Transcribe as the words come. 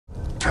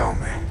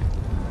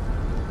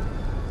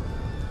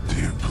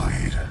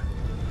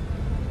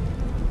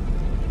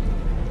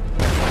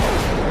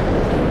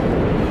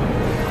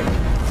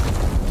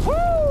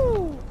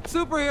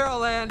superhero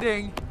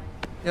landing.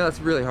 Yeah, that's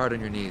really hard on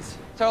your knees.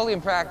 Totally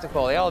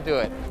impractical. They all do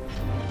it.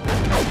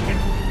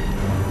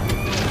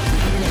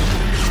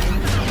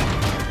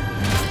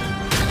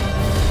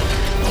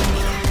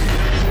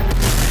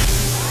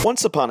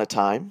 Once upon a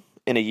time,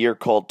 in a year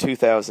called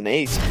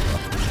 2008,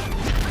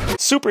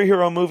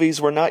 superhero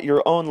movies were not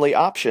your only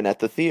option at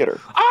the theater.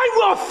 I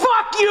will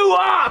fuck you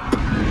up!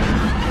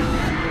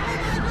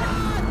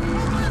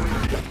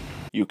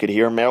 You could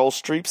hear Meryl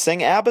Streep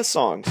sing ABBA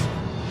songs.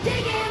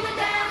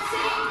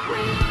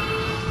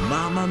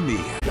 Mamma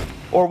mia.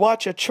 Or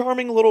watch a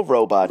charming little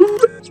robot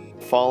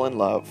fall in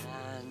love.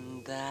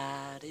 And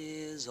that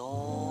is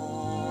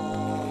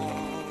all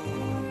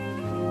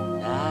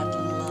that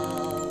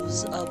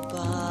love's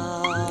about.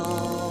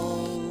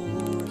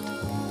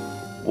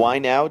 Why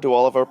now do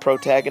all of our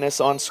protagonists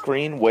on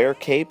screen wear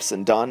capes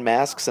and don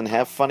masks and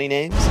have funny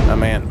names?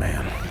 I'm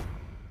Ant-Man.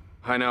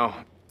 I know.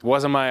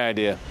 Wasn't my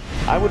idea.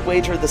 I would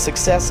wager the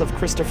success of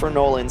Christopher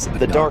Nolan's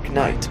The Dark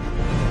Knight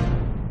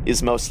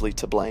is mostly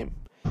to blame.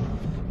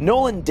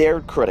 Nolan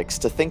dared critics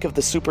to think of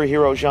the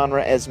superhero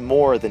genre as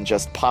more than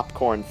just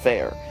popcorn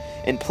fare,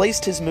 and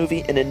placed his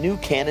movie in a new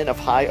canon of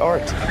high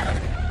art.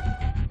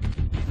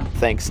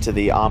 Thanks to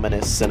the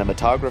ominous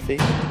cinematography,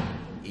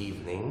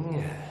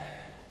 Evening,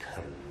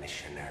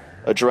 Commissioner.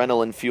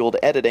 adrenaline-fueled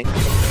editing,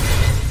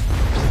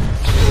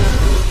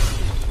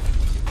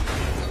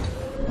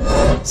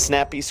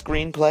 snappy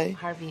screenplay,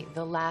 Harvey,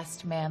 the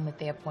last man that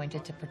they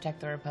appointed to protect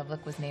the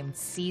Republic was named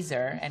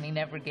Caesar, and he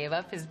never gave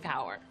up his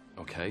power.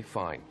 Okay,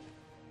 fine.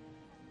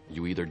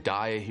 You either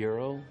die a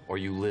hero, or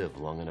you live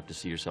long enough to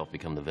see yourself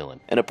become the villain.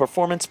 and a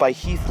performance by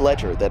Heath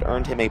Ledger that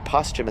earned him a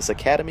posthumous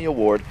Academy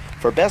Award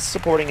for Best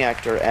Supporting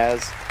Actor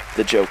as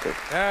the Joker.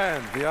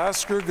 And the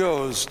Oscar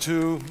goes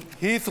to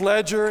Heath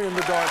Ledger in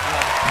The Dark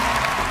Knight.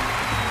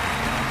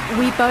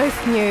 We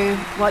both knew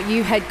what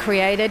you had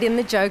created in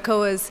the Joker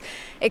was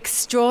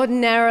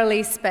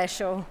extraordinarily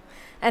special,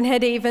 and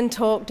had even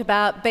talked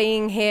about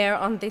being here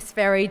on this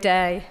very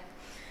day.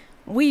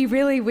 We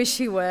really wish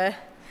you were,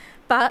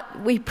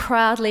 but we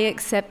proudly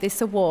accept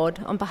this award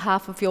on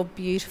behalf of your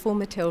beautiful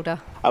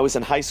Matilda. I was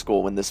in high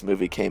school when this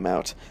movie came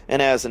out,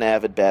 and as an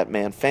avid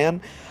Batman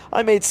fan,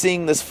 I made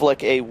seeing this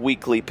flick a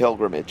weekly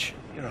pilgrimage.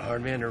 You're a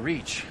hard man to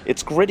reach.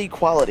 Its gritty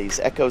qualities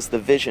echoes the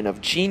vision of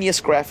genius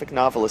graphic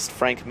novelist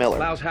Frank Miller,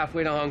 Allows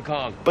halfway to Hong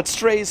Kong. but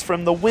strays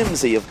from the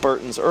whimsy of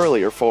Burton's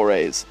earlier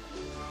forays.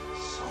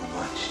 So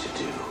much to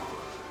do.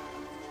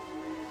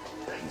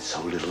 And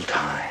so little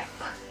time.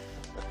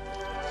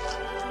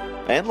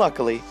 And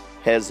luckily,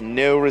 has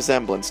no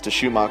resemblance to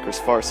Schumacher's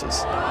farces.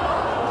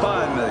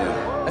 $5 million.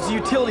 That's a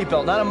utility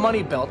belt, not a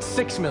money belt.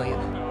 $6 million.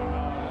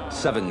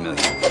 $7 million.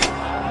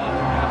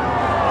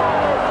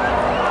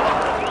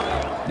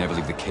 Never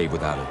leave the cave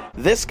without it.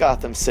 This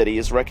Gotham City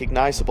is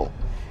recognizable,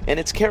 and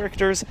its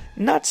characters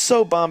not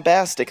so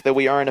bombastic that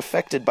we aren't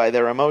affected by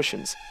their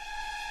emotions,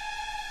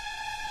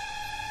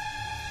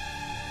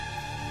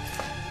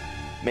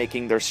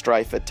 making their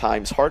strife at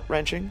times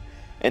heart-wrenching,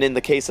 and in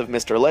the case of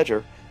Mr.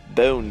 Ledger,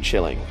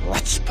 bone-chilling.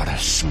 Let's put a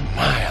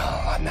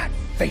smile on that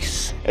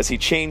face. As he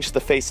changed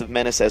the face of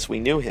menace as we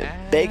knew him,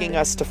 begging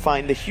us to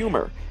find the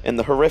humor in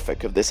the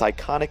horrific of this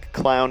iconic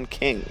clown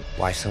king.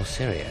 Why so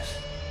serious?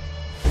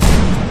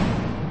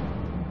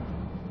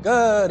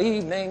 Good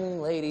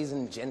evening, ladies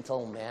and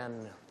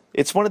gentlemen.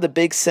 It's one of the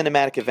big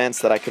cinematic events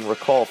that I can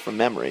recall from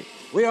memory,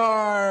 We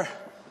are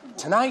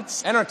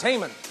tonight's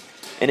entertainment.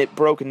 and it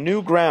broke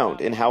new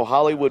ground in how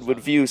Hollywood would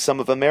view some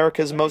of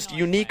America's most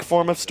unique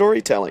form of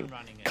storytelling,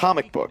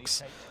 comic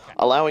books,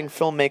 allowing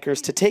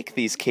filmmakers to take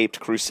these caped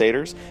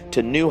crusaders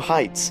to new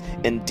heights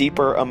and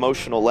deeper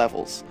emotional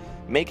levels,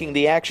 making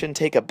the action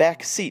take a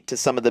back seat to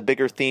some of the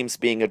bigger themes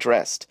being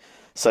addressed,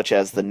 such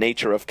as the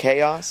nature of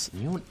chaos,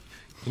 You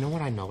know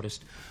what I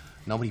noticed?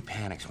 Nobody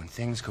panics when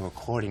things go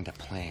according to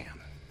plan.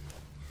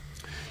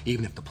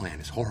 Even if the plan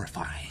is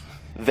horrifying.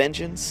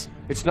 vengeance,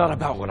 It's not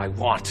about what I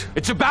want.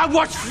 It's about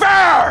what's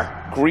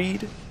fair!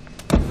 greed,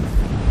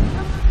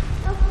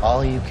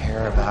 All you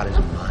care about is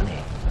money.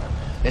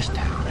 This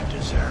town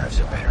deserves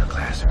a better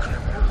class of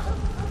criminal.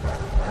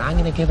 And I'm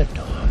gonna give it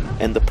to them.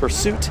 and the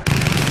pursuit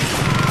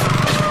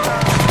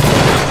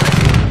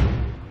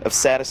of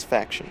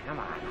satisfaction. Come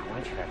on, I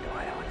want you to do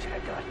it. I want you to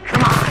do it.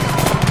 Come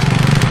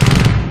on!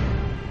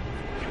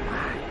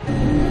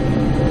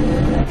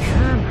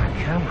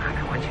 Come on,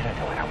 I want you to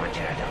do it. I want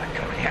you to do it.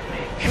 Come on, hit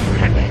me. Come on,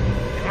 hit me.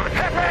 Come on,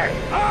 hit me!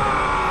 Ah!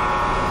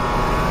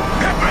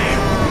 Hit me!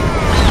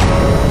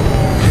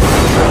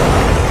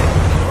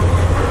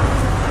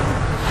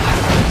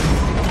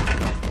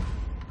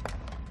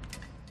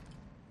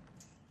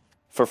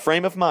 For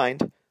Frame of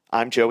Mind,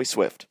 I'm Joey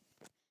Swift.